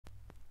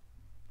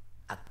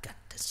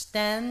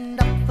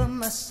stand up for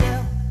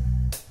myself.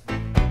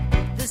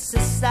 This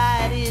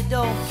society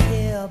don't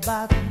care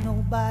about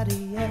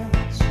nobody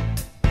else.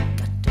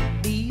 Got to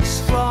be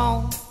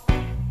strong,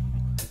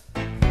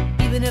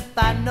 even if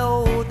I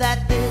know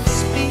that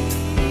this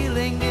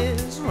feeling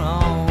is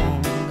wrong.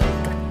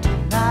 Got to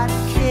not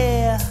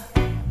care,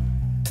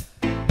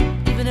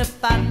 even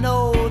if I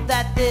know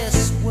that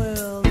this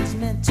world is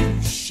meant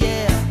to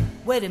share.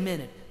 Wait a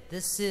minute,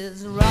 this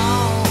is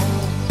wrong.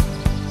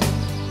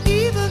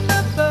 Even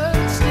the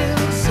birds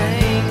still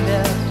sing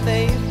their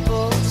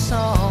faithful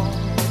song,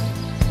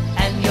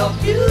 and your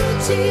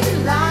beauty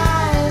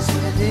lies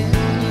within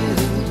you.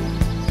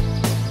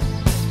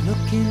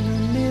 Look in the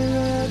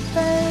mirror,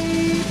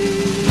 baby.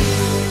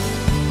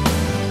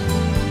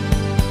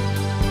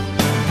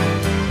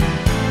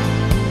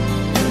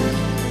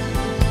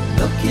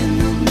 Look in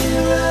the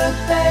mirror,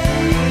 baby.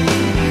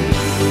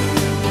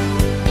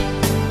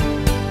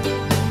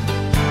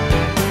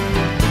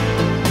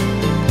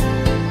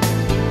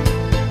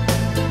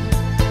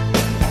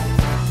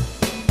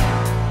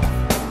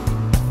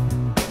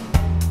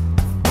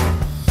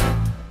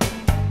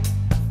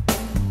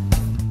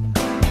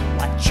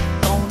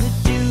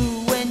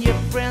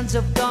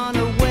 Have gone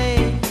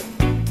away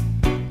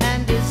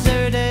and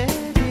deserted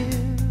you.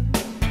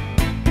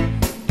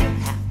 You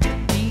have to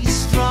be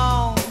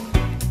strong.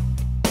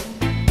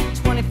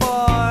 24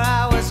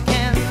 hours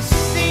can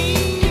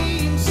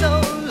seem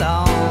so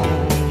long.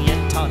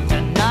 You're taught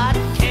to not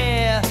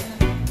care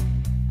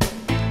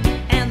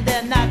and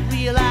then not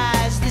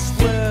realize this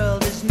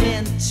world is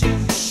meant to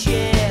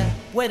share.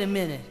 Wait a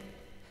minute,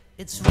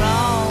 it's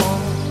wrong.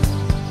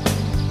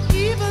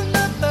 Even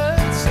the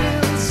birds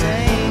still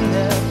sing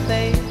their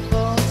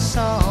faithful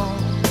song,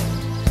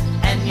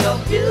 and your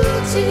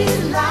beauty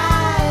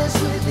lies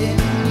within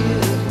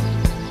you.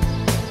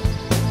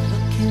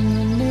 Look in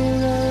the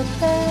mirror,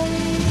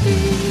 baby.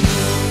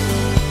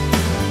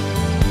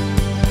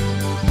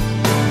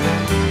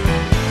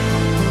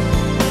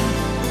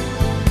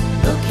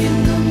 Look in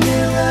the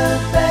mirror,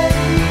 baby.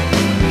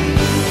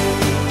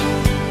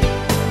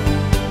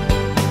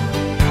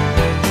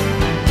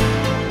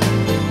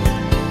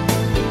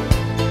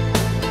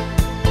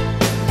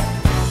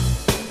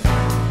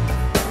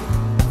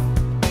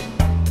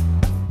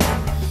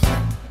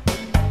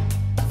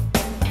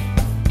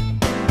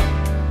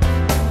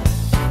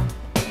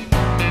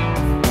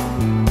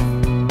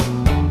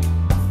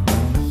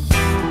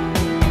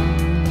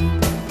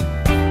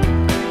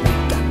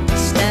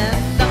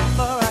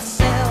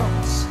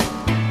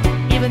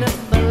 Even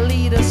if